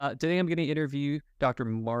Today I'm going to interview Dr.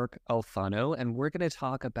 Mark Alfano, and we're going to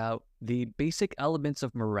talk about the basic elements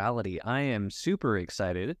of morality. I am super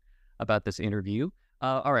excited about this interview.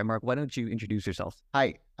 All right, Mark, why don't you introduce yourself?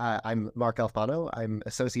 Hi, I'm Mark Alfano. I'm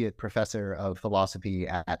Associate Professor of Philosophy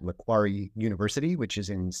at Macquarie University, which is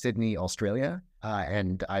in Sydney, Australia.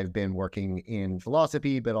 And I've been working in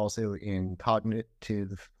philosophy, but also in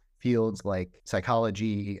cognitive fields like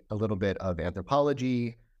psychology, a little bit of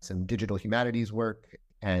anthropology, some digital humanities work,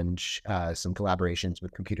 and some collaborations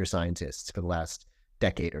with computer scientists for the last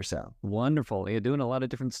decade or so. Wonderful. You're doing a lot of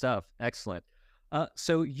different stuff. Excellent.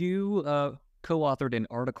 So you co-authored an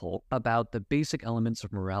article about the basic elements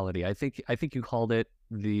of morality. I think you called it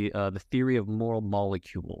the theory of moral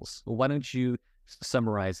molecules. Why don't you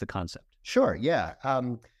summarize the concept? Sure. Yeah.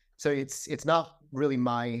 So it's not really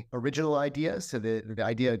my original idea. So the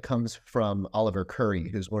idea comes from Oliver Curry,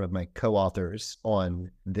 who's one of my co-authors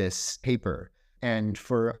on this paper. And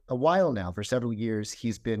for a while now, for several years,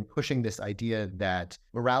 he's been pushing this idea that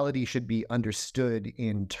morality should be understood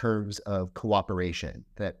in terms of cooperation,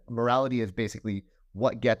 that morality is basically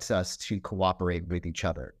what gets us to cooperate with each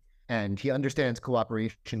other. And he understands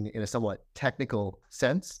cooperation in a somewhat technical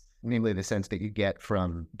sense, namely the sense that you get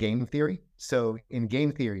from game theory. So in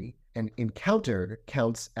game theory, an encounter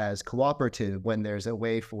counts as cooperative when there's a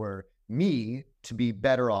way for me to be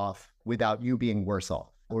better off without you being worse off,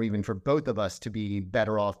 or even for both of us to be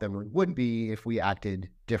better off than we would be if we acted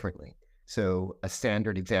differently. So a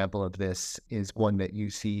standard example of this is one that you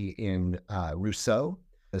see in Rousseau,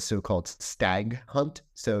 the so-called stag hunt.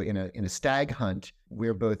 So in a stag hunt,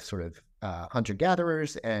 we're both sort of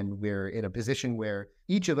hunter-gatherers, and we're in a position where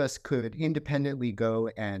each of us could independently go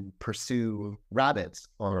and pursue rabbits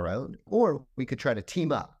on our own, or we could try to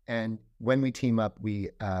team up. And when we team up, we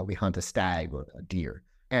hunt a stag or a deer.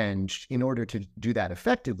 And in order to do that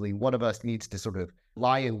effectively, one of us needs to sort of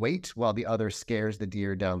lie in wait while the other scares the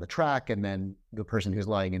deer down the track, and then the person who's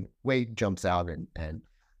lying in wait jumps out and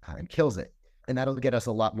kills it. And that'll get us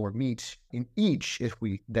a lot more meat in each if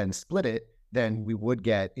we then split it than we would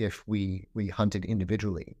get if we hunted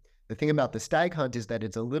individually. The thing about the stag hunt is that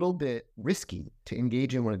it's a little bit risky to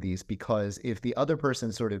engage in one of these, because if the other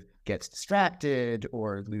person sort of gets distracted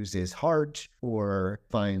or loses heart or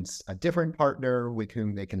finds a different partner with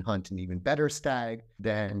whom they can hunt an even better stag,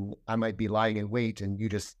 then I might be lying in wait and you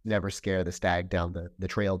just never scare the stag down the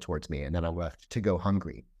trail towards me, and then I'm left to go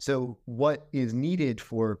hungry. So what is needed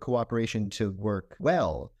for cooperation to work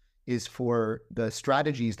well is for the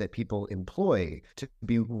strategies that people employ to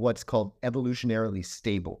be what's called evolutionarily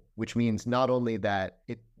stable, which means not only that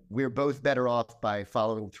we're both better off by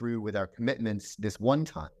following through with our commitments this one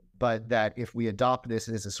time, but that if we adopt this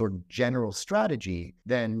as a sort of general strategy,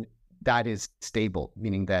 then that is stable,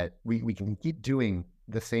 meaning that we can keep doing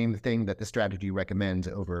the same thing that the strategy recommends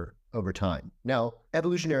over time. Now,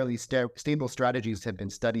 evolutionarily stable strategies have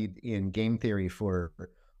been studied in game theory for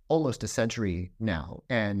almost a century now.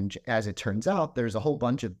 And as it turns out, there's a whole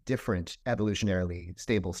bunch of different evolutionarily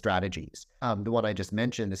stable strategies. The one I just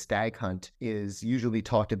mentioned, the stag hunt, is usually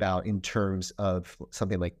talked about in terms of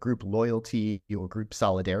something like group loyalty or group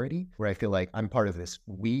solidarity, where I feel like I'm part of this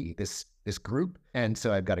this group. And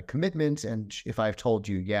so I've got a commitment. And if I've told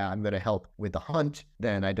you, yeah, I'm going to help with the hunt,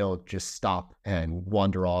 then I don't just stop and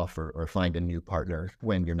wander off or find a new partner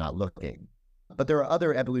when you're not looking. But there are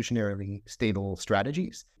other evolutionarily stable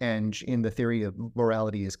strategies. And in the theory of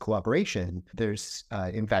morality is cooperation, there's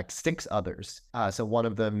in fact 6 others. So one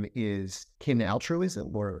of them is kin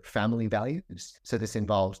altruism, or family values. So this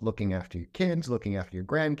involves looking after your kids, looking after your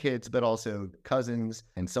grandkids, but also cousins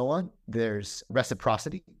and so on. There's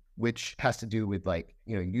reciprocity, which has to do with, like,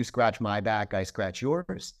 you scratch my back, I scratch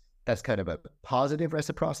yours. That's kind of a positive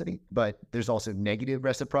reciprocity, but there's also negative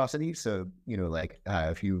reciprocity. So,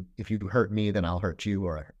 if you hurt me, then I'll hurt you,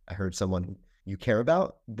 or I hurt someone you care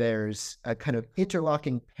about. There's a kind of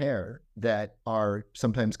interlocking pair that are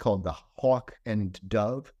sometimes called the hawk and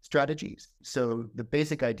dove strategies. So the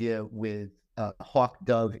basic idea with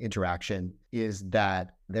hawk-dove interaction is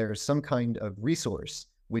that there's some kind of resource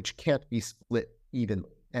which can't be split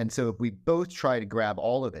evenly. And so if we both try to grab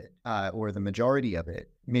all of it, or the majority of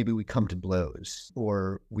it, maybe we come to blows,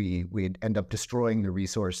 or we end up destroying the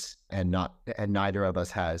resource and neither of us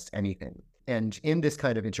has anything. And in this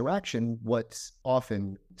kind of interaction, what's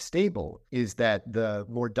often stable is that the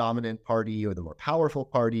more dominant party, or the more powerful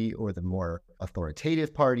party, or the more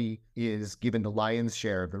authoritative party is given the lion's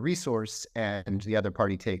share of the resource, and the other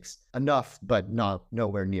party takes enough, but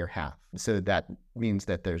nowhere near half. So that means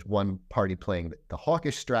that there's one party playing the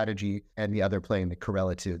hawkish strategy and the other playing the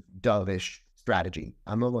correlative dovish strategy.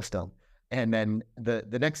 I'm almost done. And then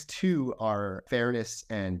the next two are fairness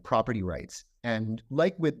and property rights. And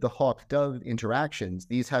like with the hawk-dove interactions,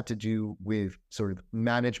 these have to do with sort of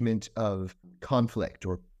management of conflict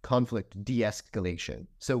or conflict de-escalation.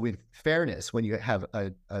 So with fairness, when you have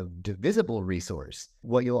a divisible resource,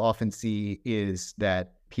 what you'll often see is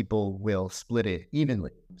that people will split it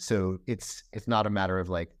evenly. So it's not a matter of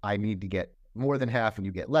like, I need to get more than half and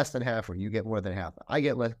you get less than half, or you get more than half, I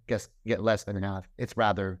get less than half. It's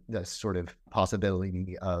rather the sort of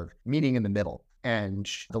possibility of meeting in the middle. And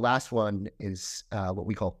the last one is what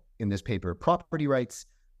we call in this paper property rights,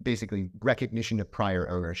 basically recognition of prior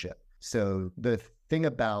ownership. So the thing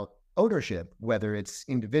about ownership, whether it's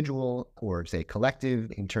individual or say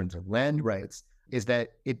collective in terms of land rights, is that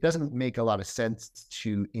it doesn't make a lot of sense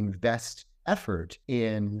to invest effort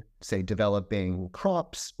in, say, developing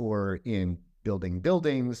crops or in building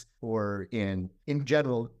buildings or in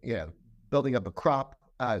general, building up a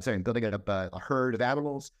building up a herd of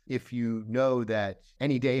animals, if you know that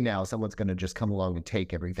any day now someone's going to just come along and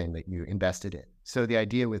take everything that you invested in. So the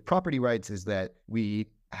idea with property rights is that we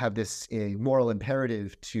have this moral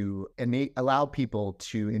imperative to allow people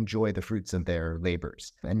to enjoy the fruits of their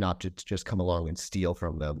labors and not to just come along and steal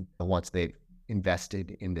from them once they've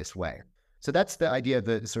invested in this way. So that's the idea of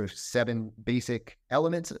the sort of 7 basic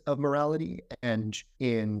elements of morality. And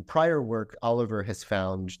in prior work, Oliver has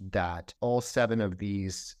found that all 7 of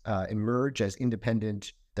these emerge as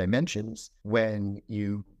independent dimensions when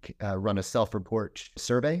you run a self-report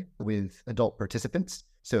survey with adult participants.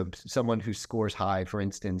 So someone who scores high, for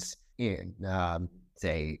instance, in,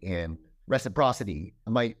 say, in reciprocity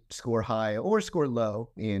might score high or score low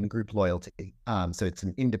in group loyalty. So it's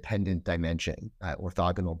an independent dimension,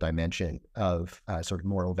 orthogonal dimension of sort of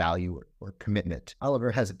moral value or commitment.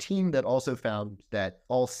 Oliver has a team that also found that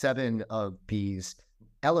all 7 of these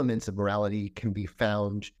elements of morality can be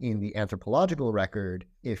found in the anthropological record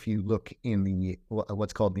if you look in the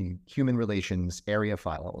what's called the Human Relations Area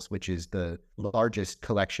Files, which is the largest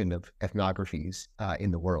collection of ethnographies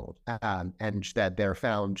in the world, and that they're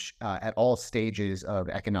found at all stages of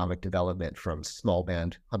economic development, from small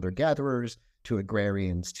band hunter-gatherers to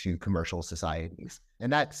agrarians to commercial societies.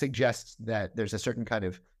 And that suggests that there's a certain kind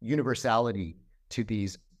of universality to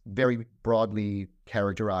these very broadly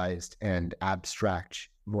characterized and abstract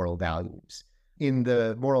moral values. In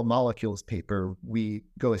the Moral Molecules paper, we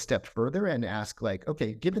go a step further and ask, like,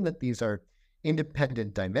 okay, given that these are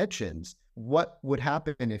independent dimensions, what would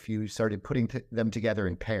happen if you started putting them together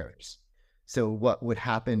in pairs? So what would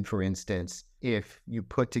happen, for instance, if you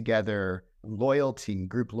put together loyalty,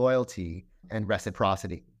 group loyalty, and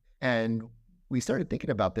reciprocity? And we started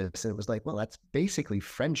thinking about this, and it was like, well, that's basically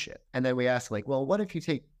friendship. And then we asked, like, well, what if you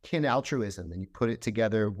take kin altruism and you put it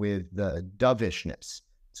together with the dovishness,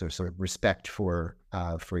 so sort of respect for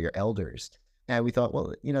your elders? And we thought,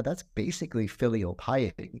 well, that's basically filial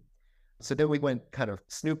piety. So then we went kind of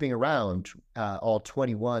snooping around all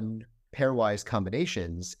 21 pairwise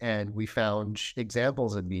combinations, and we found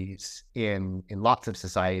examples of these in lots of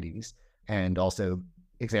societies, and also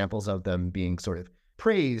examples of them being sort of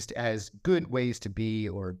praised as good ways to be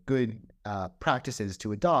or good practices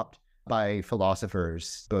to adopt by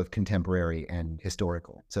philosophers, both contemporary and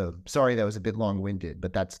historical. So sorry, that was a bit long-winded,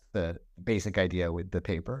 but that's the basic idea with the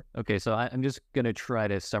paper. Okay, so I'm just going to try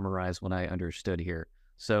to summarize what I understood here.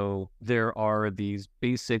 So there are these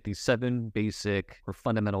 7 basic or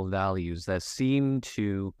fundamental values that seem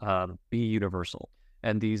to be universal.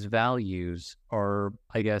 And these values are,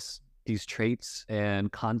 I guess, these traits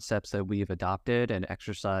and concepts that we have adopted and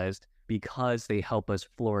exercised because they help us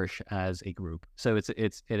flourish as a group. So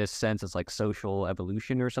it's in a sense, it's like social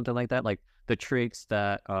evolution or something like that. Like the traits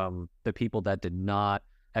that the people that did not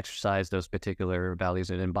exercise those particular values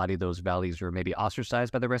and embody those values were maybe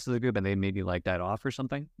ostracized by the rest of the group, and they maybe like died off or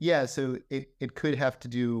something. Yeah, so it could have to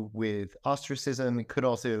do with ostracism. It could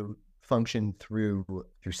also function through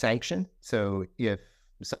sanction. So if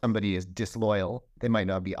somebody is disloyal, they might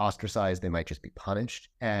not be ostracized, they might just be punished.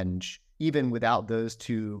 And even without those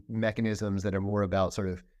 2 mechanisms that are more about sort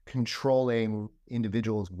of controlling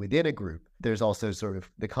individuals within a group, there's also sort of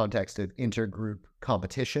the context of intergroup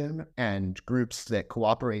competition, and groups that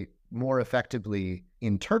cooperate more effectively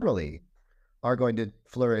internally are going to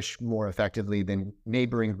flourish more effectively than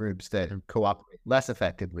neighboring groups that cooperate less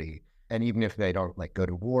effectively. And even if they don't like go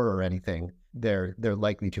to war or anything, they're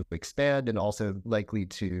likely to expand and also likely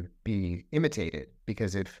to be imitated.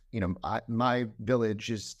 Because if my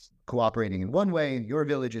village is cooperating in one way and your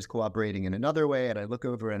village is cooperating in another way. And I look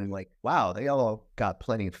over and I'm like, wow, they all got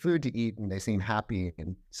plenty of food to eat and they seem happy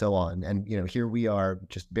and so on. And, here we are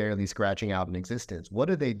just barely scratching out an existence. What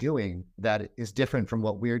are they doing that is different from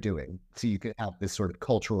what we're doing? So you could have this sort of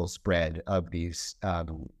cultural spread of these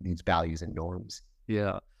values and norms.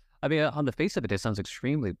 Yeah. I mean, on the face of it, it sounds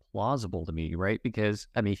extremely plausible to me, right? Because,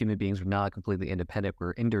 I mean, human beings are not completely independent.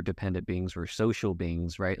 We're interdependent beings. We're social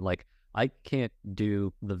beings, right? Like, I can't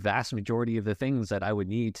do the vast majority of the things that I would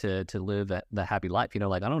need to live the happy life.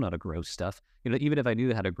 Like, I don't know how to grow stuff. Even if I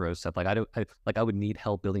knew how to grow stuff, like I would need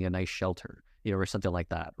help building a nice shelter, or something like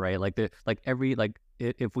that, right?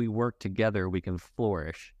 If we work together, we can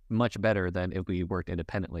flourish much better than if we worked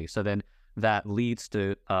independently. So then that leads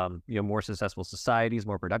to more successful societies,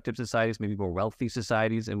 more productive societies, maybe more wealthy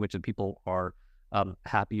societies in which the people are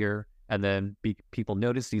happier, and then people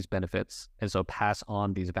notice these benefits and so pass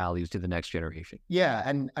on these values to the next generation. Yeah,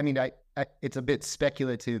 and I mean, I it's a bit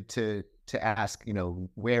speculative to ask,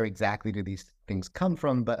 where exactly do these things come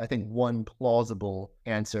from? But I think one plausible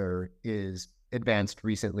answer is advanced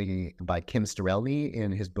recently by Kim Sterelny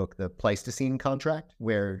in his book, The Pleistocene Contract,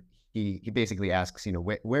 where he basically asks,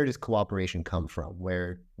 where does cooperation come from?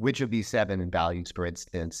 Which of these 7 values, for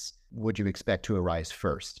instance, would you expect to arise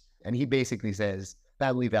first? And he basically says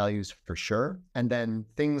family values for sure, and then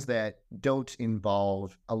things that don't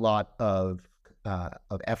involve a lot of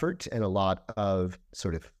effort and a lot of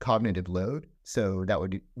sort of cognitive load. So that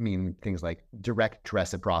would mean things like direct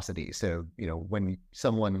reciprocity. So, when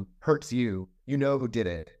someone hurts you, you know who did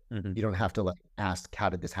it. Mm-hmm. You don't have to ask, how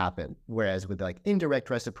did this happen? Whereas with indirect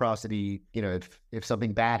reciprocity, if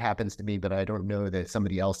something bad happens to me, but I don't know that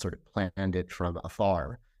somebody else sort of planned it from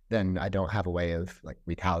afar, then I don't have a way of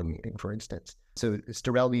retaliating, for instance. So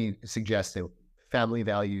Sterelny suggests that family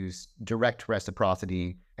values direct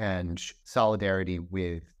reciprocity and solidarity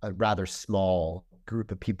with a rather small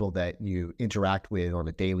group of people that you interact with on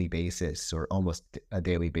a daily basis or almost a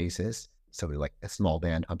daily basis. So like a small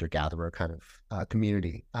band hunter-gatherer kind of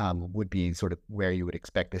community would be sort of where you would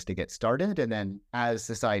expect this to get started. And then as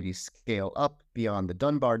societies scale up beyond the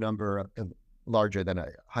Dunbar number of larger than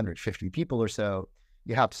 150 people or so,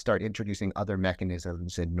 you have to start introducing other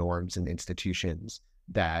mechanisms and norms and institutions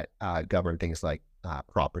that govern things like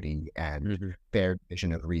property and fair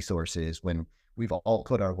division of resources. When we've all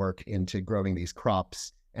put our work into growing these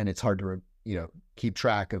crops, and it's hard to keep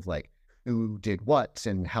track of who did what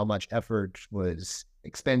and how much effort was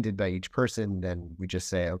expended by each person, then we just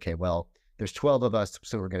say, okay, well, there's 12 of us,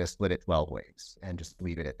 so we're going to split it 12 ways and just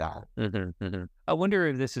leave it at that. I wonder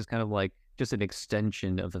if this is kind of just an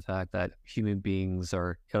extension of the fact that human beings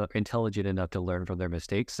are intelligent enough to learn from their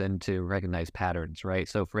mistakes and to recognize patterns, right?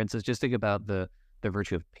 So for instance, just think about the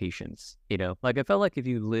virtue of patience. I felt like if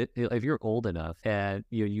you're old enough and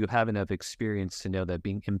you have enough experience to know that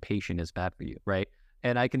being impatient is bad for you, right?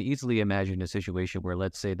 And I can easily imagine a situation where,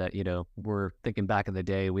 let's say that, we're thinking back in the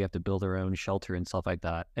day, we have to build our own shelter and stuff like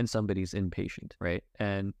that, and somebody's impatient, right?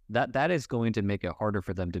 And that is going to make it harder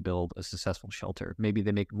for them to build a successful shelter. Maybe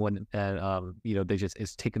they make one, and,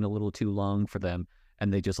 it's taken a little too long for them,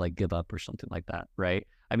 and they just give up or something like that, right?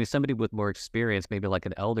 I mean, somebody with more experience, maybe like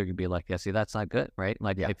an elder, could be like, yeah, see, that's not good, right?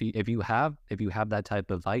 Yeah. If you have that type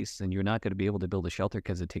of vice, then you're not going to be able to build a shelter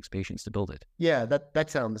because it takes patience to build it. Yeah, that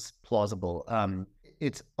sounds plausible.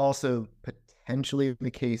 It's also potentially the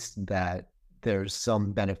case that there's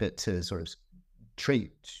some benefit to sort of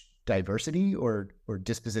trait diversity or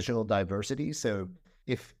dispositional diversity. So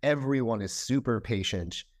if everyone is super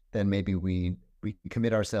patient, then maybe we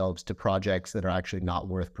commit ourselves to projects that are actually not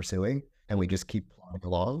worth pursuing, and we just keep plodding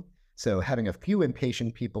along. So having a few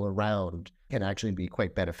impatient people around can actually be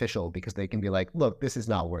quite beneficial, because they can be like, look, this is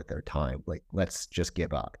not worth their time. Let's just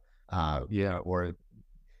give up. Or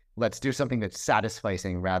let's do something that's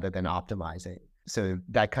satisficing rather than optimizing. So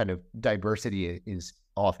that kind of diversity is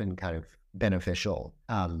often kind of beneficial.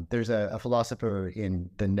 There's a philosopher in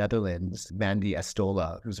the Netherlands, Mandy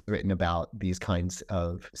Estola, who's written about these kinds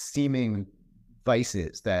of seeming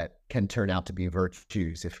vices that can turn out to be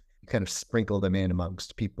virtues if you kind of sprinkle them in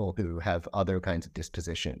amongst people who have other kinds of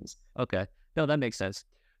dispositions. Okay. No, that makes sense.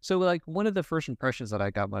 So one of the first impressions that I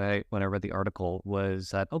got when I read the article was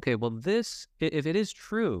that, okay, well, if it is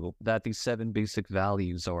true that these 7 basic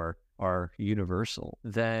values are universal,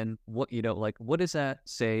 then what does that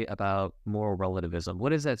say about moral relativism? What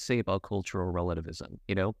does that say about cultural relativism?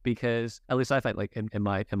 Because at least I find in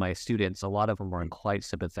my students, a lot of them aren't quite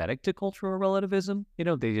sympathetic to cultural relativism.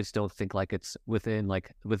 They just don't think it's within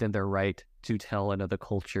their right to tell another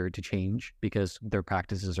culture to change because their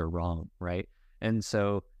practices are wrong, right? And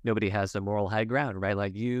so nobody has the moral high ground, right?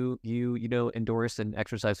 Like endorse and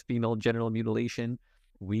exercise female genital mutilation.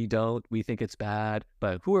 We don't. We think it's bad,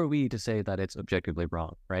 but who are we to say that it's objectively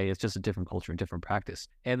wrong, right? It's just a different culture and different practice.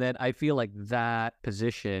 And then I feel like that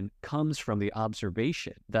position comes from the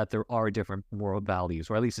observation that there are different moral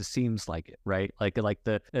values, or at least it seems like it, right?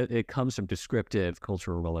 It comes from descriptive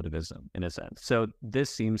cultural relativism in a sense. So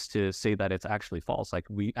this seems to say that it's actually false. Like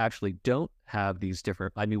we actually don't have these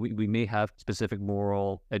different, I mean, we may have specific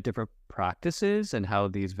moral, different practices and how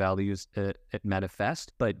these values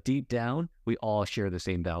manifest, but deep down, we all share the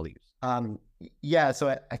same values. Yeah,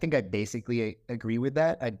 so I think I basically agree with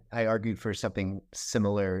that. I argued for something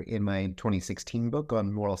similar in my 2016 book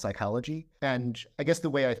on moral psychology. And I guess the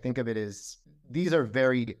way I think of it is these are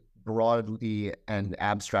very broadly and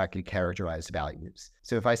abstractly characterized values.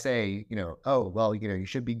 So if I say, oh, well, you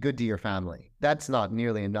should be good to your family, that's not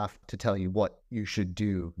nearly enough to tell you what you should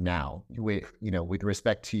do now with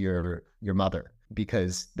respect to your mother,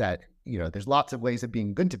 because there's lots of ways of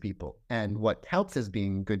being good to people. And what counts as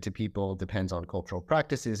being good to people depends on cultural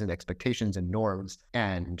practices and expectations and norms.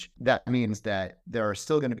 And that means that there are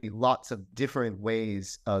still going to be lots of different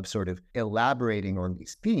ways of sort of elaborating on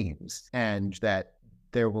these themes, and that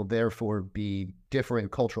there will therefore be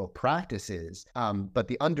different cultural practices, but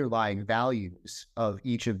the underlying values of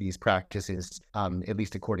each of these practices, at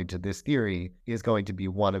least according to this theory, is going to be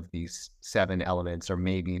one of these 7 elements, or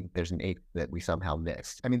maybe there's an 8th that we somehow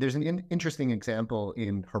missed. I mean, there's an interesting example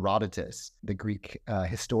in Herodotus, the Greek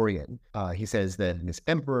historian. He says that this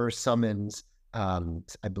emperor summons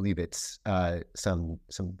I believe it's some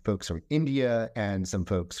folks from India and some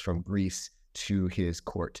folks from Greece to his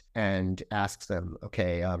court, and asks them,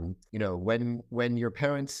 okay, when your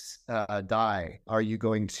parents die, are you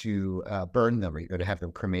going to burn them? Are you going to have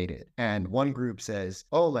them cremated? And one group says,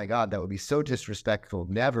 oh my God, that would be so disrespectful.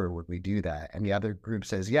 Never would we do that. And the other group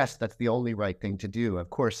says, yes, that's the only right thing to do. Of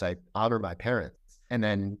course, I honor my parents. And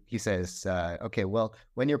then he says, okay, well,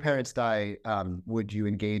 when your parents die, would you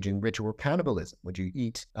engage in ritual cannibalism? Would you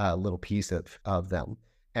eat a little piece of them?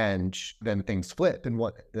 And then things flip. And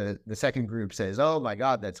what the second group says, oh my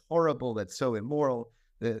God, that's horrible. That's so immoral.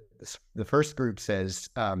 The first group says,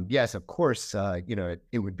 yes, of course,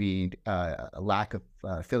 it would be a lack of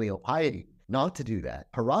filial piety not to do that.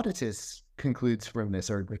 Herodotus concludes from this,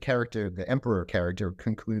 or the emperor character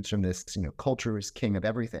concludes from this, culture is king of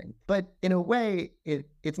everything. But in a way,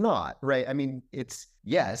 it's not, right? I mean,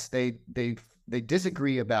 yes, they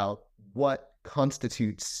disagree about what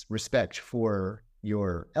constitutes respect for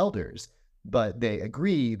your elders, but they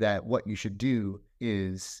agree that what you should do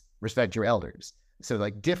is respect your elders. So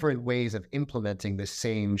like different ways of implementing the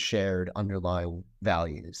same shared underlying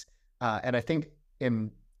values. And I think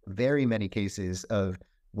in very many cases of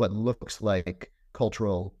what looks like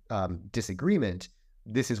cultural disagreement,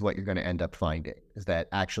 this is what you're going to end up finding, is that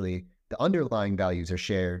actually the underlying values are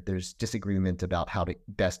shared. There's disagreement about how to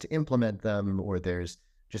best to implement them, or there's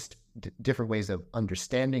just different ways of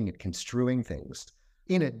understanding and construing things.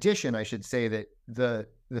 In addition, I should say that the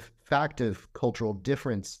fact of cultural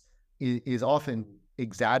difference is often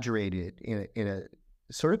exaggerated in a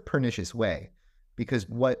sort of pernicious way, because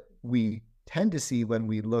what we tend to see when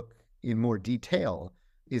we look in more detail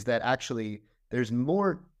is that actually there's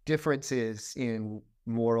more differences in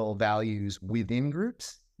moral values within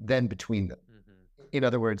groups than between them. Mm-hmm. In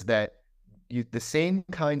other words, that the same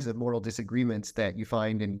kinds of moral disagreements that you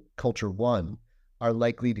find in culture 1 are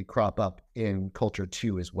likely to crop up in culture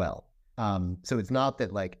 2 as well. So it's not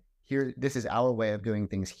that like here, this is our way of doing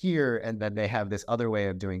things here, and then they have this other way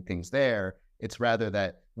of doing things there. It's rather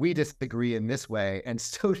that we disagree in this way, and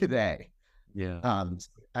so do they. Yeah.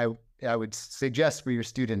 I would suggest for your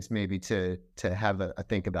students maybe to have a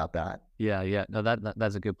think about that. Yeah. No,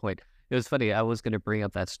 that's a good point. It was funny. I was going to bring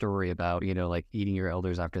up that story about, like eating your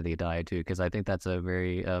elders after they die too, because I think that's a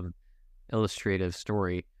very illustrative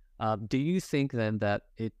story. Do you think then that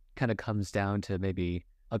it kind of comes down to maybe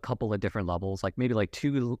a couple of different levels, like maybe like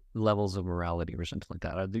 2 levels of morality or something like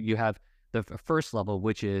that? You have the first level,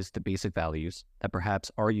 which is the basic values that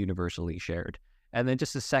perhaps are universally shared. And then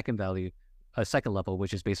just a second level,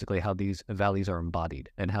 which is basically how these values are embodied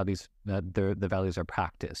and how the values are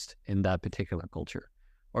practiced in that particular culture.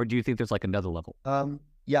 Or do you think there's like another level?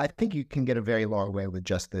 Yeah, I think you can get a very long way with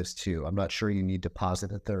just those 2. I'm not sure you need to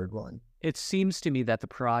posit a third one. It seems to me that the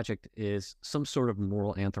project is some sort of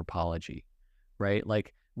moral anthropology, right?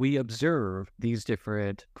 Like we observe these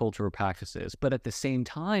different cultural practices, but at the same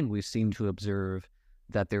time, we seem to observe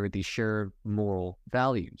that there are these shared moral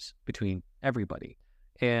values between everybody.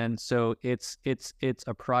 And so it's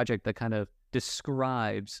a project that kind of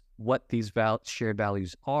describes what these shared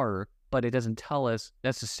values are but it doesn't tell us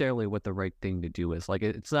necessarily what the right thing to do is. Like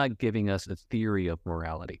it's not giving us a theory of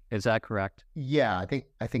morality. Is that correct? Yeah,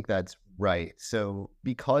 I think that's right. So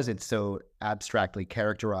because it's so abstractly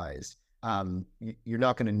characterized, you're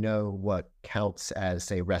not going to know what counts as,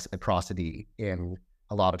 say, reciprocity in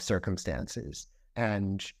a lot of circumstances.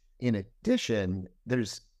 And in addition,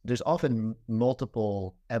 there's often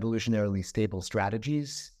multiple evolutionarily stable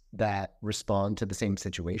strategies that respond to the same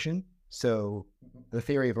situation. So the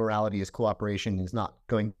theory of morality as cooperation is not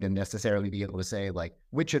going to necessarily be able to say, like,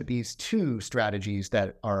 which of these two strategies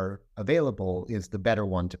that are available is the better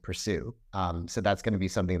one to pursue. So that's going to be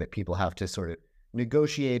something that people have to sort of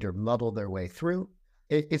negotiate or muddle their way through.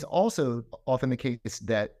 It's also often the case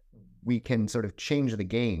that we can sort of change the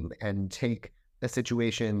game and take a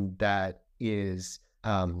situation that is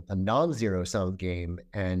a non-zero sum game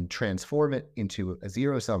and transform it into a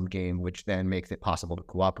zero sum game, which then makes it possible to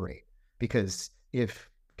cooperate. Because if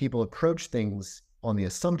people approach things on the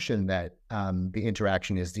assumption that the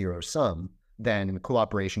interaction is zero sum, then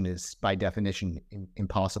cooperation is by definition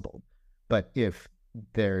impossible. But if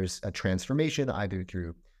there's a transformation either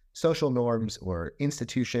through social norms or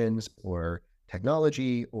institutions or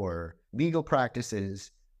technology or legal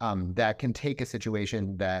practices that can take a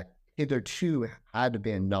situation that hitherto had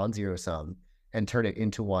been non-zero sum and turn it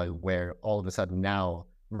into one where all of a sudden now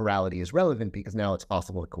morality is relevant because now it's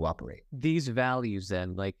possible to cooperate. These values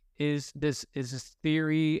then, like, is this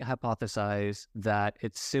theory hypothesize that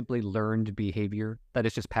it's simply learned behavior that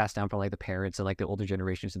is just passed down from like the parents and like the older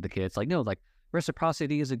generations of the kids? Like, no, like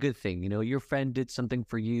reciprocity is a good thing. You know, your friend did something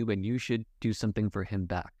for you and you should do something for him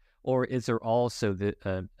back. Or is there also the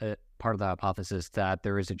part of the hypothesis that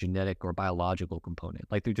there is a genetic or biological component,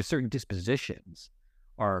 like through just certain dispositions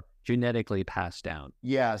are genetically passed down?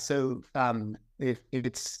 Yeah, so if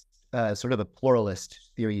it's sort of a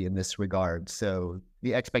pluralist theory in this regard. So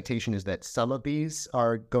the expectation is that some of these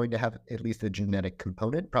are going to have at least a genetic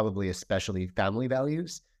component, probably especially family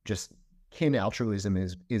values. Just kin altruism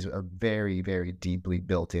is a very, very deeply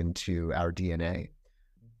built into our DNA.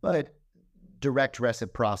 But direct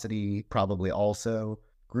reciprocity, probably also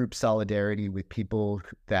group solidarity with people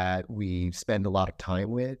that we spend a lot of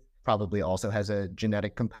time with, probably also has a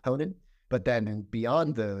genetic component. But then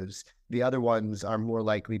beyond those, the other ones are more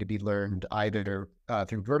likely to be learned either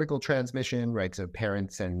through vertical transmission, right? So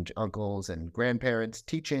parents and uncles and grandparents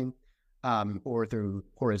teaching, or through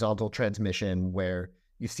horizontal transmission where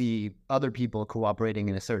you see other people cooperating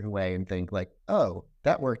in a certain way and think like, oh,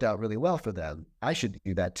 that worked out really well for them. I should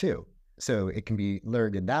do that too. So it can be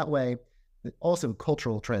learned in that way. Also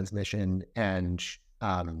cultural transmission and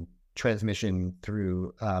transmission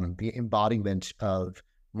through the embodiment of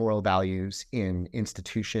moral values in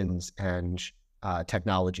institutions and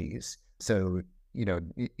technologies. So, you know,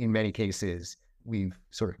 in many cases, we've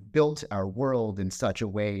sort of built our world in such a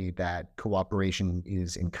way that cooperation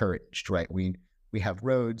is encouraged, right? We have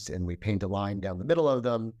roads and we paint a line down the middle of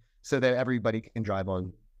them so that everybody can drive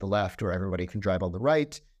on the left or everybody can drive on the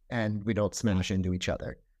right and we don't smash into each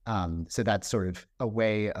other. So that's sort of a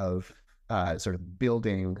way of sort of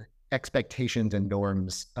building expectations and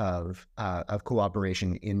norms of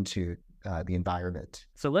cooperation into the environment.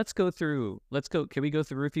 So can we go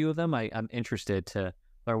through a few of them? I'm interested to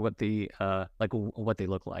learn what what they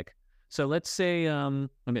look like. So let's say, I'm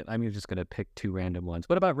just going to pick two random ones.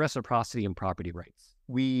 What about reciprocity and property rights?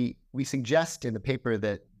 We suggest in the paper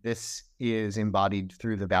that this is embodied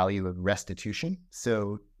through the value of restitution.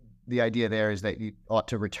 So the idea there is that you ought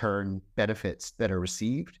to return benefits that are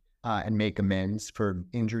received and make amends for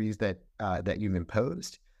injuries that you've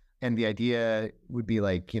imposed. And the idea would be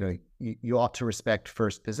like, you ought to respect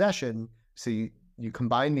first possession. So you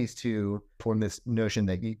combine these two, form this notion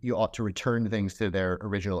that you ought to return things to their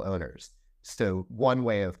original owners. So one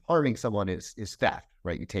way of harming someone is theft,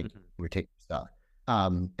 right? You take stuff.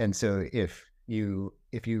 And so if you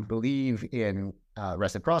believe in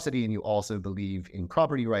reciprocity and you also believe in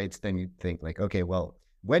property rights, then you think like, okay, well,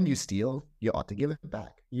 when you steal, you ought to give it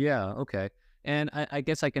back. Yeah, okay. And I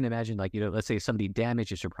guess I can imagine, like, let's say somebody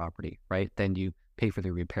damages your property, right? Then you pay for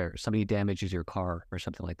the repairs. Somebody damages your car or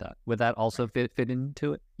something like that. Would that also fit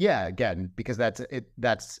into it? Yeah, again, because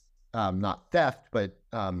that's not theft, but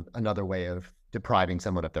another way of depriving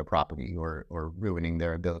someone of their property or ruining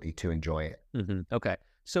their ability to enjoy it. Mm-hmm. Okay.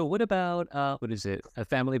 So what about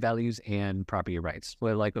family values and property rights?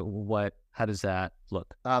 How does that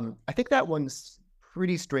look? I think that one's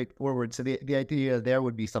pretty straightforward. So the idea there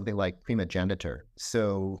would be something like primogeniture.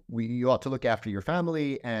 So you ought to look after your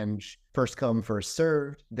family and first come, first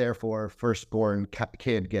served. Therefore, firstborn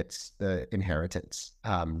kid gets the inheritance.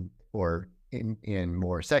 Or in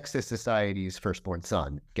more sexist societies, firstborn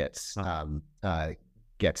son gets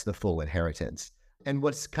the full inheritance. And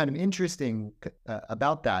what's kind of interesting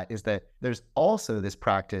about that is that there's also this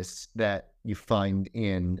practice that you find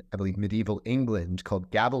in, I believe, medieval England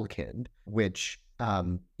called gavelkind, which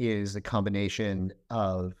is a combination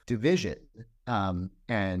of division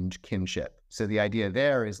and kinship. So the idea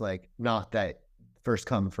there is like not that first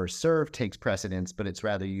come, first serve takes precedence, but it's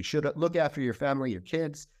rather you should look after your family, your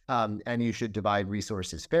kids, and you should divide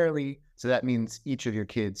resources fairly. So that means each of your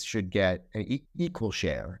kids should get an equal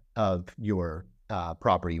share of your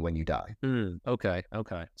property when you die. Okay.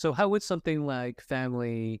 So how would something like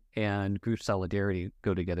family and group solidarity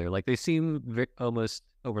go together? Like they seem almost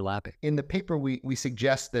overlapping. In the paper, we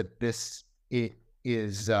suggest that this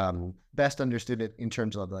is best understood in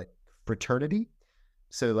terms of like fraternity.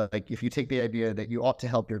 So like if you take the idea that you ought to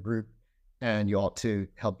help your group and you ought to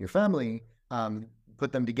help your family,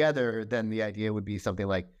 put them together, then the idea would be something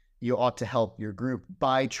like you ought to help your group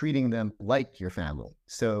by treating them like your family.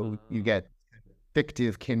 So you get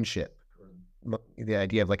fictive kinship, the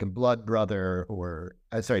idea of like a blood brother or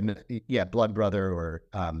blood brother, or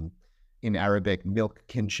in Arabic, milk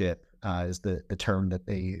kinship is the term that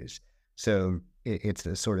they use. So it's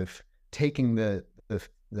a sort of taking the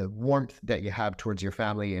warmth that you have towards your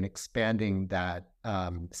family and expanding that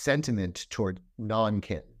sentiment toward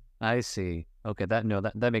non-kin. I see. Okay,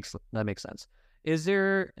 that makes sense. Is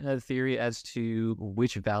there a theory as to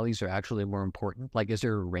which values are actually more important? Like, is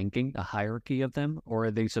there a ranking, a hierarchy of them, or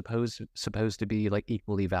are they supposed to be like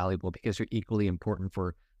equally valuable because they're equally important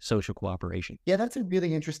for social cooperation? Yeah, that's a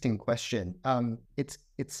really interesting question.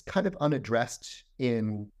 It's kind of unaddressed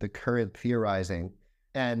in the current theorizing,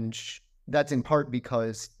 and that's in part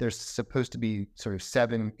because there's supposed to be sort of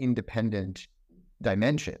 7 independent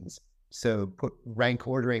dimensions. So rank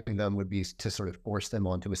ordering them would be to sort of force them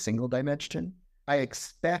onto a single dimension. I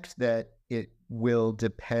expect that it will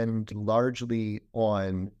depend largely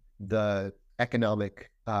on the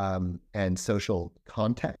economic and social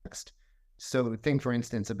context. So think, for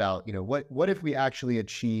instance, about, what if we actually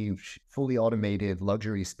achieved fully automated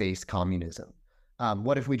luxury space communism?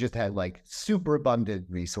 What if we just had like super abundant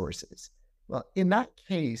resources? Well, in that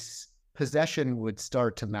case, possession would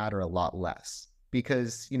start to matter a lot less.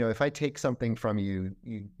 Because, if I take something from you,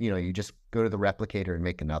 you just go to the replicator and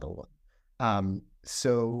make another one.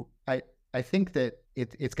 So I think that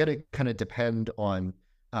it's going to kind of depend on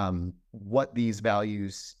what these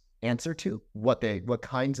values answer to, what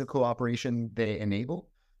kinds of cooperation they enable.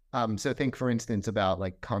 So think, for instance, about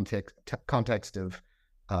like context of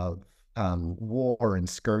war and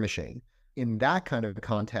skirmishing. In that kind of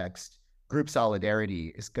context, group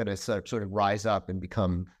solidarity is going to sort of rise up and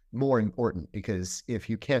become more important, because if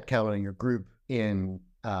you can't count on your group in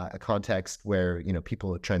a context where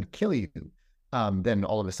people are trying to kill you, then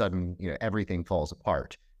all of a sudden everything falls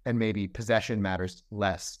apart, and maybe possession matters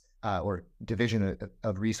less, or division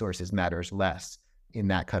of resources matters less in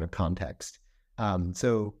that kind of context.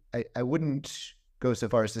 So I wouldn't go so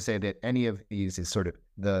far as to say that any of these is sort of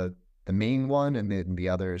the main one, and then the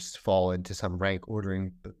others fall into some rank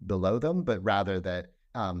ordering below them, but rather that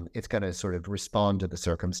it's going to sort of respond to the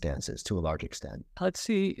circumstances to a large extent. Let's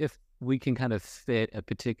see if we can kind of fit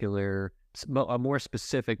a more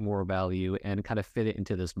specific moral value and kind of fit it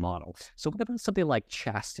into this model. So what about something like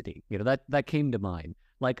chastity? That came to mind.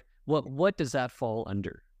 Like, what does that fall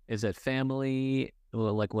under? Is it family?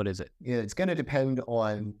 Well, like, what is it? Yeah, it's going to depend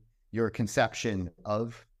on your conception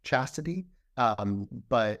of chastity,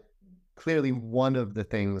 but clearly one of the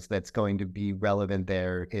things that's going to be relevant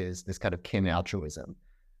there is this kind of kin altruism,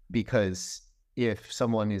 because if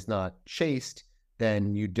someone is not chaste,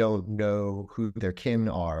 then you don't know who their kin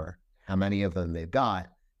are, how many of them they've got,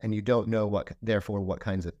 and you don't know what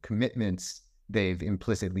kinds of commitments they've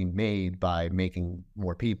implicitly made by making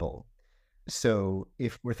more people. So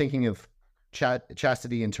if we're thinking of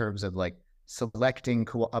chastity in terms of like selecting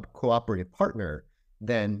a cooperative partner,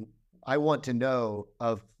 then I want to know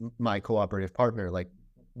of my cooperative partner, like,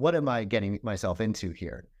 what am I getting myself into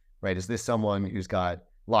here, right? Is this someone who's got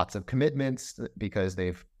lots of commitments because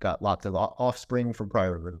they've got lots of offspring from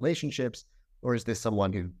prior relationships? Or is this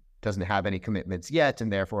someone who doesn't have any commitments yet,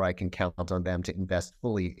 and therefore I can count on them to invest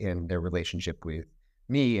fully in their relationship with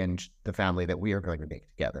me and the family that we are going to make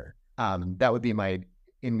together? That would be my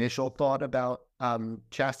initial thought about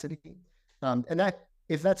chastity. And that,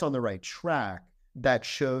 if that's on the right track, that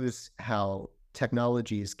shows how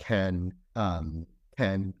technologies can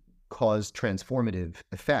cause transformative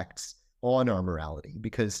effects on our morality.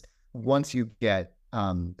 Because once you get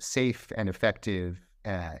safe and effective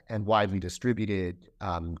and widely distributed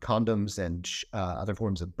condoms and other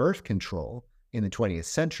forms of birth control in the 20th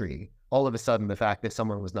century, all of a sudden the fact that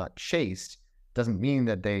someone was not chaste doesn't mean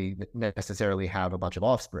that they necessarily have a bunch of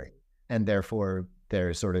offspring, and therefore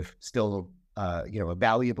they're sort of still a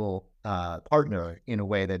valuable partner in a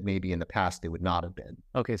way that maybe in the past they would not have been.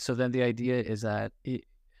 Okay, so then the idea is that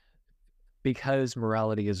because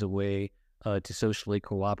morality is a way to socially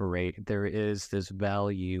cooperate, there is this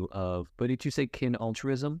value of, what did you say, kin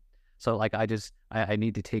altruism? So like I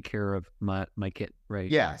need to take care of my kid, right?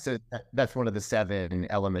 Yeah, so that's one of the 7 Yeah,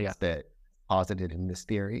 elements that posited in this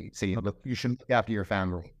theory. So you should look after your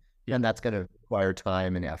family, yeah. and that's going to require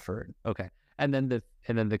time and effort. Okay. And then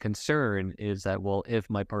the concern is that, well, if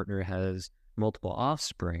my partner has multiple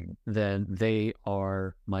offspring, then they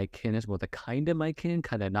are my kin as well. The kind of my kin,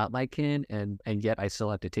 kind of not my kin, and yet I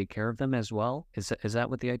still have to take care of them as well. Is that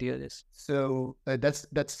what the idea is? So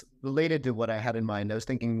that's related to what I had in mind. I was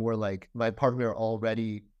thinking more like my partner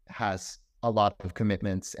already has a lot of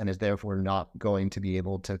commitments and is therefore not going to be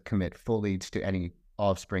able to commit fully to any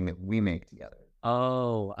offspring that we make together.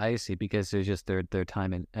 Oh, I see. Because there's just their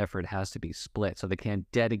time and effort has to be split, so they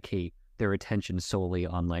can't dedicate their attention solely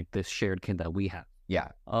on like this shared kin that we have. Yeah.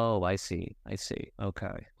 Oh, I see. I see.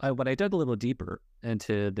 Okay. When I dug a little deeper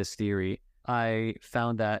into this theory, I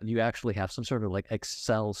found that you actually have some sort of like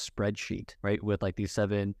Excel spreadsheet, right, with like these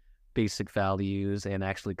 7 basic values and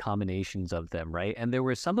actually combinations of them, right? And there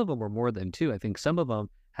were some of them were more than 2. I think some of them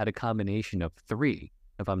had a combination of 3,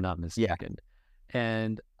 if I'm not Yeah. mistaken.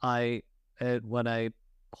 And when I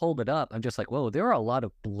pulled it up, I'm just like, whoa, there are a lot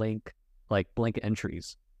of blank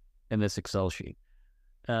entries in this Excel sheet.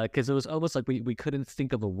 Because it was almost like we couldn't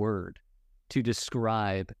think of a word to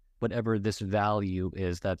describe whatever this value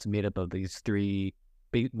is that's made up of these 3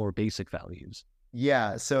 more basic values.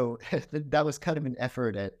 Yeah. So that was kind of an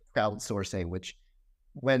effort at crowdsourcing, which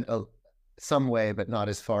went some way, but not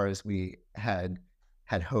as far as we had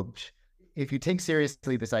hoped. If you take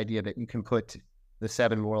seriously this idea that you can put the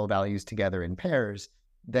 7 moral values together in pairs,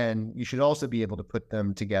 then you should also be able to put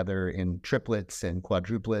them together in triplets and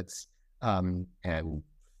quadruplets, and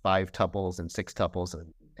 5 tuples and 6 tuples,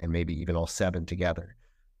 and maybe even all 7 together.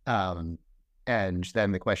 And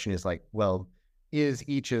then the question is like, well, is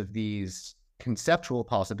each of these conceptual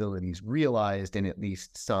possibilities realized in at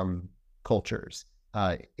least some cultures?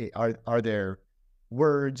 Are there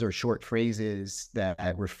words or short phrases that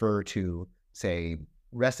refer to, say,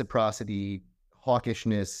 reciprocity,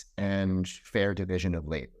 hawkishness, and fair division of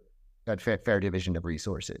labor, fair division of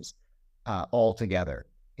resources, all together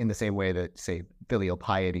in the same way that, say, filial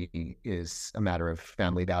piety is a matter of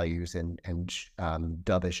family values and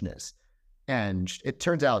dovishness. And it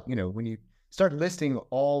turns out, when you start listing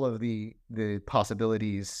all of the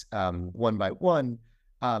possibilities one by one,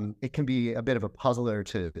 it can be a bit of a puzzler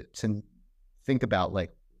to think about,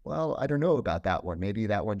 like, well, I don't know about that one. Maybe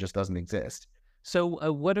that one just doesn't exist.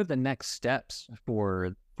 So, what are the next steps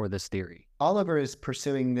for this theory? Oliver is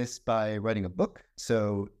pursuing this by writing a book,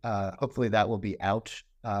 so hopefully that will be out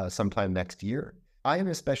sometime next year. I am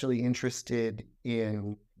especially interested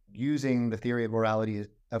in using the theory of morality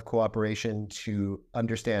of cooperation to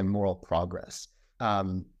understand moral progress.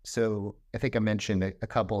 So I think I mentioned a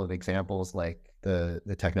couple of examples, like the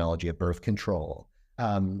technology of birth control.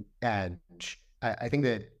 And I think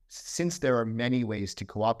that since there are many ways to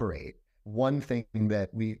cooperate, one thing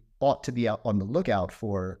that we ought to be out on the lookout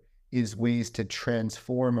for is ways to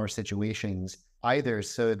transform our situations, either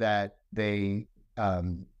so that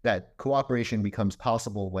that cooperation becomes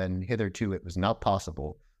possible when hitherto it was not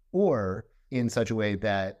possible, or in such a way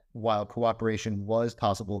that while cooperation was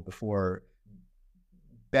possible before,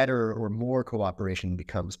 better or more cooperation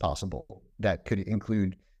becomes possible. That could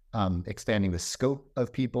include expanding the scope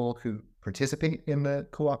of people who participate in the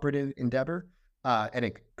cooperative endeavor. And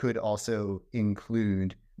it could also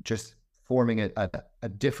include just forming a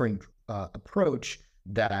different approach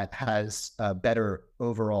that has better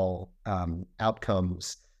overall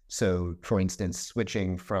outcomes. So, for instance,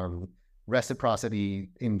 switching from reciprocity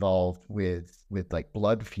involved with like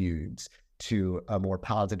blood feuds to a more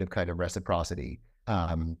positive kind of reciprocity,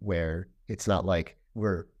 where it's not like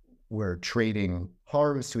we're trading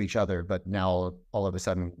harms to each other, but now all of a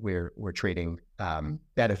sudden we're trading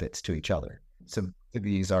benefits to each other. So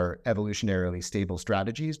these are evolutionarily stable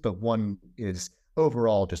strategies, but one is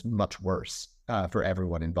overall just much worse for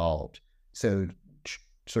everyone involved. So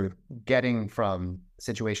sort of getting from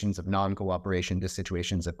situations of non-cooperation to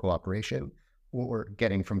situations of cooperation, or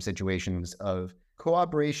getting from situations of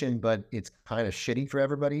cooperation, but it's kind of shitty for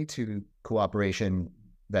everybody, to cooperation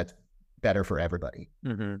that's better for everybody.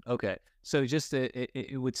 Okay. So just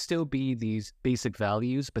it would still be these basic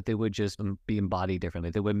values, but they would just be embodied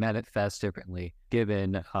differently. They would manifest differently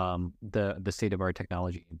given the state of our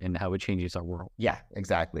technology and how it changes our world. Yeah,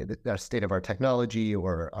 exactly. The state of our technology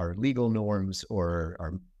or our legal norms or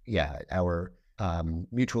our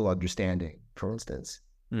mutual understanding, for instance.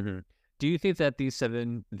 hmm Do you think that these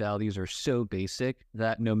seven values are so basic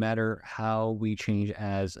that no matter how we change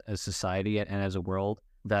as a society and as a world,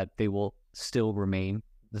 that they will still remain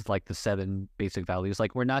like the seven basic values?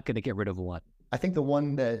 Like we're not going to get rid of one. I think the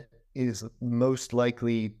one that is most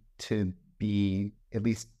likely to be at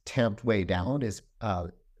least tamped way down is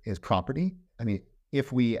property. I mean,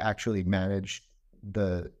 if we actually manage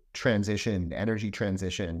the energy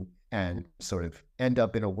transition, and sort of end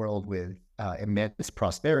up in a world with immense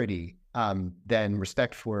prosperity, then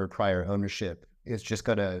respect for prior ownership is just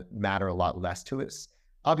going to matter a lot less to us.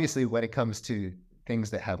 Obviously, when it comes to things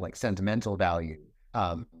that have like sentimental value,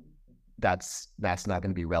 that's not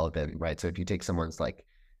going to be relevant, right? So if you take someone's like,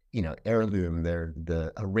 heirloom,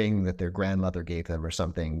 a ring that their grandmother gave them or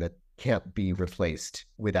something that can't be replaced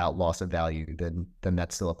without loss of value, then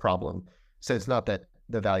that's still a problem. So it's not that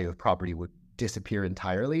the value of property would disappear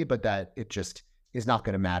entirely, but that it just is not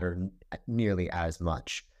going to matter nearly as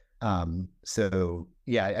much. So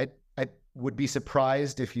yeah, I would be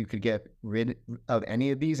surprised if you could get rid of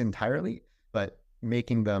any of these entirely, but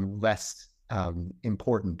making them less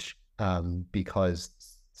important because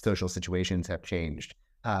social situations have changed,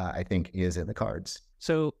 I think is in the cards.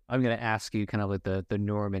 So I'm going to ask you kind of like the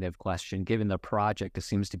normative question, given the project, it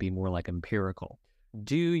seems to be more like empirical.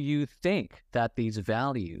 Do you think that these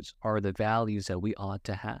values are the values that we ought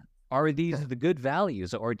to have? Are these the good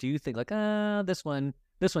values, or do you think like, this one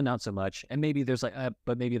not so much, and maybe there's like,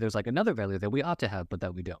 but maybe there's like another value that we ought to have, but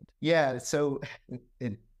that we don't? Yeah, so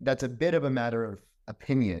that's a bit of a matter of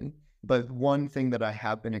opinion, but one thing that I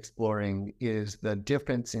have been exploring is the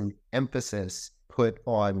difference in emphasis put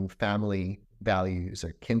on family values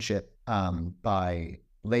or kinship by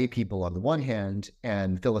lay people on the one hand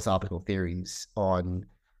and philosophical theories on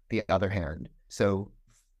the other hand. So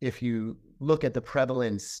if you look at the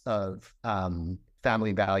prevalence of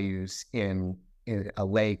family values in a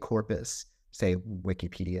lay corpus, say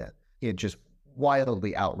Wikipedia, it just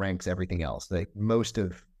wildly outranks everything else. Like most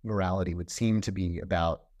of morality would seem to be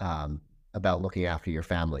about looking after your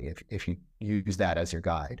family if you use that as your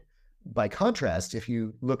guide. By contrast, if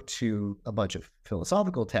you look to a bunch of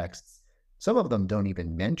philosophical texts, some of them don't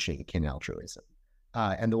even mention kin altruism.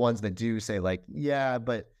 And the ones that do say like, yeah,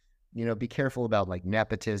 but, be careful about like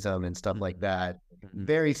nepotism and stuff like that.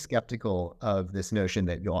 Very skeptical of this notion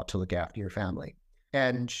that you ought to look after your family.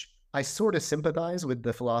 And I sort of sympathize with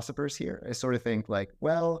the philosophers here. I sort of think like,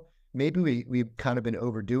 well, maybe we've kind of been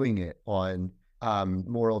overdoing it on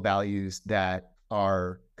moral values that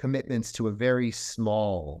are commitments to a very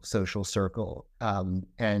small social circle.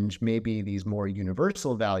 And maybe these more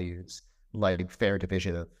universal values like fair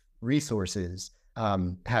division of resources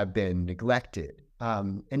have been neglected.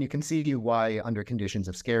 And you can see why under conditions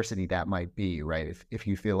of scarcity that might be, right? If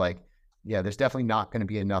you feel like, yeah, there's definitely not going to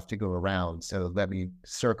be enough to go around, so let me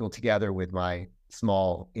circle together with my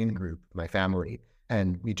small in-group, my family,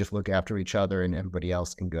 and we just look after each other and everybody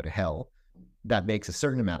else can go to hell. That makes a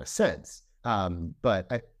certain amount of sense.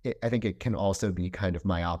 But I think it can also be kind of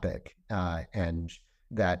myopic, and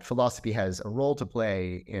that philosophy has a role to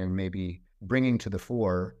play in maybe bringing to the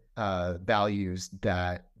fore values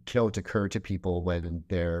that don't occur to people when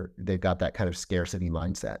they've got that kind of scarcity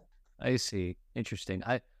mindset. I see. Interesting.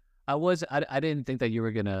 I didn't think that you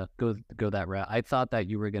were gonna go that route. I thought that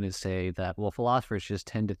you were gonna say that, well, philosophers just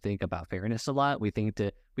tend to think about fairness a lot. We think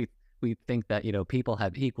that people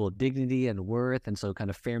have equal dignity and worth, and so kind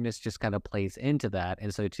of fairness just kind of plays into that,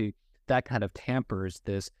 and so that kind of tampers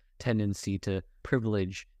this tendency to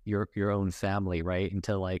privilege your own family, right? And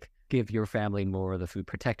to like give your family more of the food,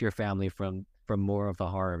 protect your family from more of the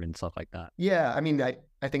harm and stuff like that. Yeah, I mean, I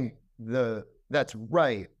think that's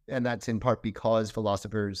right, and that's in part because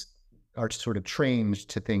philosophers are sort of trained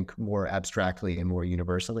to think more abstractly and more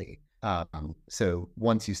universally. So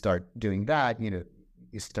once you start doing that, you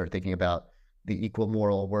start thinking about the equal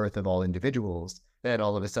moral worth of all individuals, then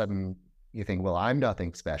all of a sudden you think, well, I'm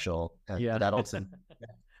nothing special. Yeah.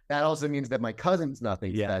 That also means that my cousin's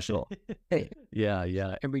nothing special.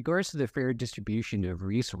 Yeah. In regards to the fair distribution of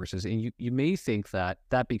resources, and you may think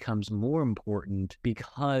that becomes more important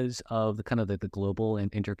because of the kind of the global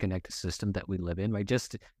and interconnected system that we live in, right?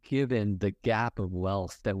 Just given the gap of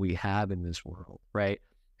wealth that we have in this world, right?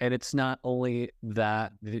 And it's not only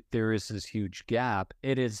that there is this huge gap,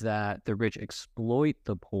 it is that the rich exploit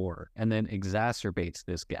the poor and then exacerbates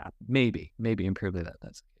this gap. Maybe empirically that's the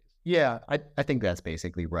case. Yeah, I think that's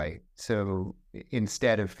basically right. So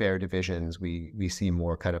instead of fair divisions, we see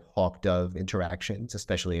more kind of hawk dove interactions,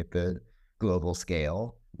 especially at the global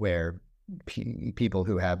scale, where people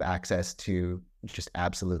who have access to just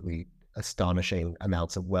absolutely astonishing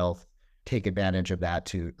amounts of wealth take advantage of that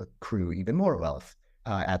to accrue even more wealth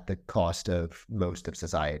at the cost of most of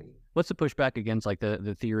society. What's the pushback against like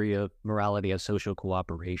the theory of morality as social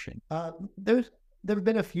cooperation? There have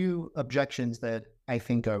been a few objections that I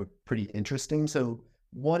think are pretty interesting. So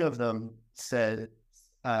one of them said,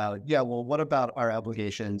 yeah, well, what about our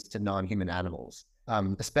obligations to non-human animals,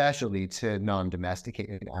 especially to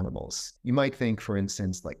non-domesticated animals? You might think, for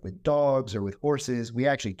instance, like with dogs or with horses, we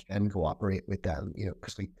actually can cooperate with them,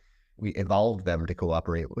 because we evolved them to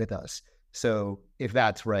cooperate with us. So if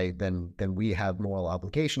that's right, then we have moral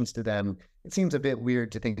obligations to them. It seems a bit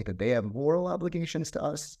weird to think that they have moral obligations to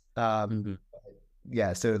us.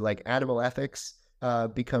 Yeah, so like animal ethics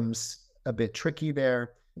becomes a bit tricky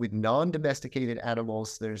there. With non-domesticated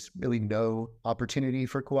animals, there's really no opportunity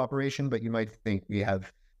for cooperation, but you might think we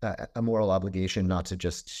have a moral obligation not to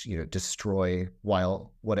just destroy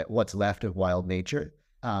what's left of wild nature,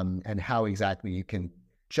 and how exactly you can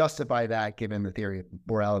justify that, given the theory of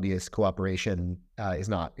morality as cooperation, is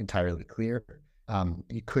not entirely clear.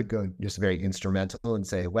 You could go just very instrumental and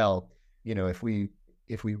say, well, if we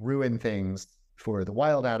ruin things for the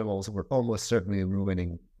wild animals, we're almost certainly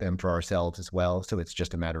ruining them for ourselves as well. So it's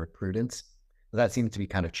just a matter of prudence. That seems to be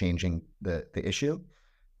kind of changing the issue.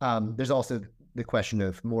 There's also the question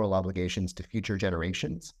of moral obligations to future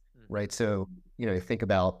generations, right? So, think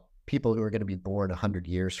about people who are going to be born 100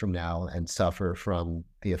 years from now and suffer from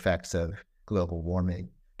the effects of global warming.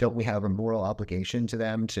 Don't we have a moral obligation to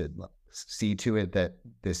them to see to it that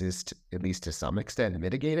this is, at least to some extent,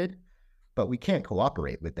 mitigated? But we can't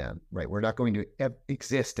cooperate with them, right? We're not going to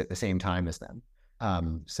exist at the same time as them.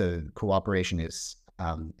 So cooperation is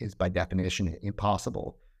by definition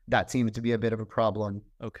impossible. That seems to be a bit of a problem.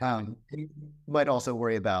 Okay. You might also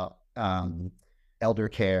worry about elder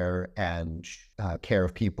care and care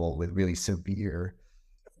of people with really severe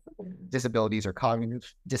disabilities or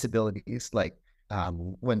cognitive disabilities. Like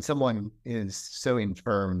when someone is so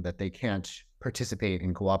infirm that they can't participate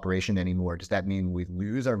in cooperation anymore, does that mean we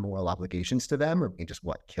lose our moral obligations to them, or we just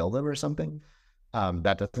kill them or something?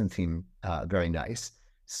 That doesn't seem very nice.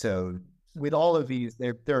 So with all of these,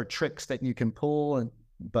 there are tricks that you can pull,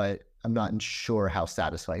 but I'm not sure how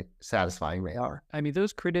satisfying they are. I mean,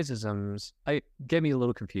 those criticisms get me a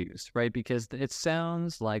little confused, right? Because it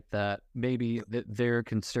sounds like that maybe they're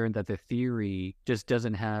concerned that the theory just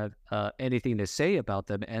doesn't have anything to say about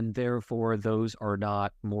them, and therefore those are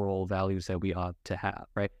not moral values that we ought to have,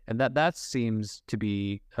 right? And that seems to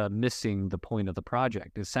be missing the point of the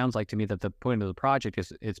project. It sounds like to me that the point of the project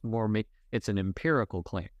is it's an empirical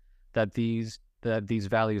claim that these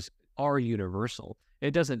values are universal.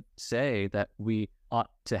 It doesn't say that we ought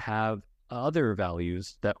to have other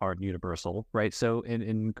values that aren't universal, right? So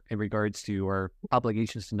in regards to our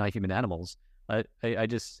obligations to non-human animals, the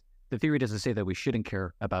theory doesn't say that we shouldn't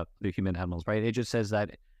care about the human animals, right? It just says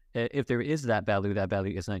that if there is that value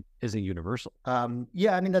isn't universal.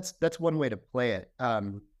 Yeah, I mean, that's one way to play it.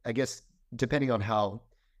 I guess depending on how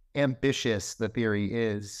ambitious the theory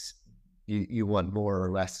is, you want more or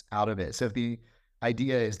less out of it. So if the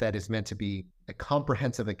idea is that it's meant to be a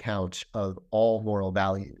comprehensive account of all moral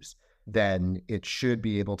values, then it should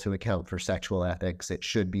be able to account for sexual ethics. It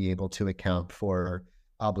should be able to account for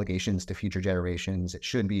obligations to future generations. It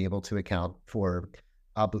should be able to account for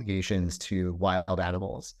obligations to wild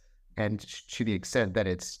animals. And to the extent that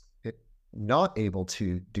it's not able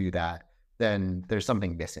to do that, then there's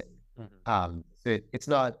something missing. Mm-hmm. It's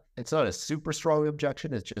not a super strong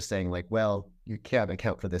objection. It's just saying like, well, you can't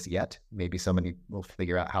account for this yet. Maybe somebody will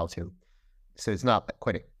figure out how to. So it's not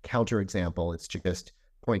quite a counterexample. It's just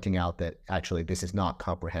pointing out that actually this is not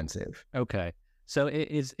comprehensive. Okay. So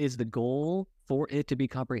is the goal for it to be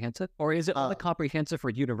comprehensive, or is it only comprehensive for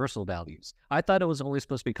universal values? I thought it was only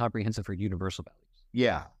supposed to be comprehensive for universal values.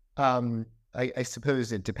 Yeah. I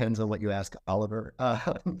suppose it depends on what you ask Oliver.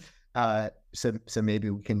 So maybe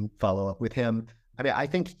we can follow up with him. I mean, I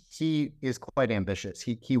think he is quite ambitious.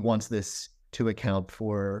 He wants this to account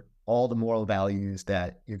for all the moral values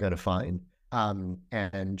that you're going to find.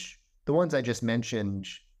 And the ones I just mentioned,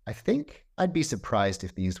 I think I'd be surprised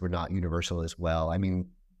if these were not universal as well. I mean,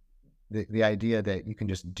 the idea that you can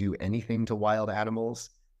just do anything to wild animals,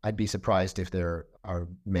 I'd be surprised if there are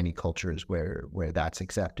many cultures where that's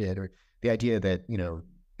accepted, or the idea that,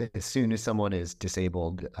 as soon as someone is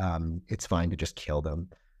disabled, it's fine to just kill them.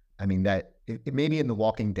 I mean, that it may be in the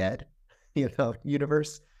Walking Dead,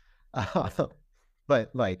 universe, uh, but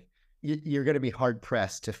like you're going to be hard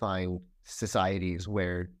pressed to find societies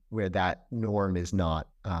where that norm is not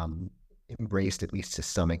embraced, at least to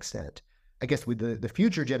some extent. I guess with the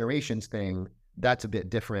future generations thing, that's a bit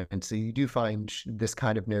different. So you do find this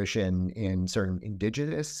kind of notion in certain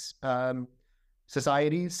indigenous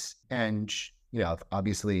societies, and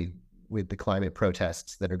obviously with the climate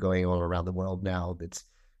protests that are going on around the world now, that's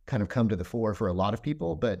kind of come to the fore for a lot of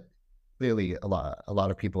people. But clearly, a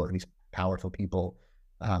lot of people, or at least powerful people,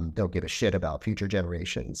 don't give a shit about future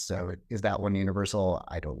generations. So is that one universal?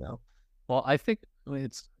 I don't know. Well, I think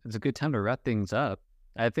it's a good time to wrap things up.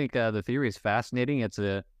 I think the theory is fascinating. It's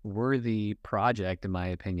a worthy project, in my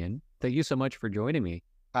opinion. Thank you so much for joining me.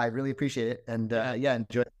 I really appreciate it, and yeah,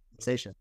 enjoy the conversation.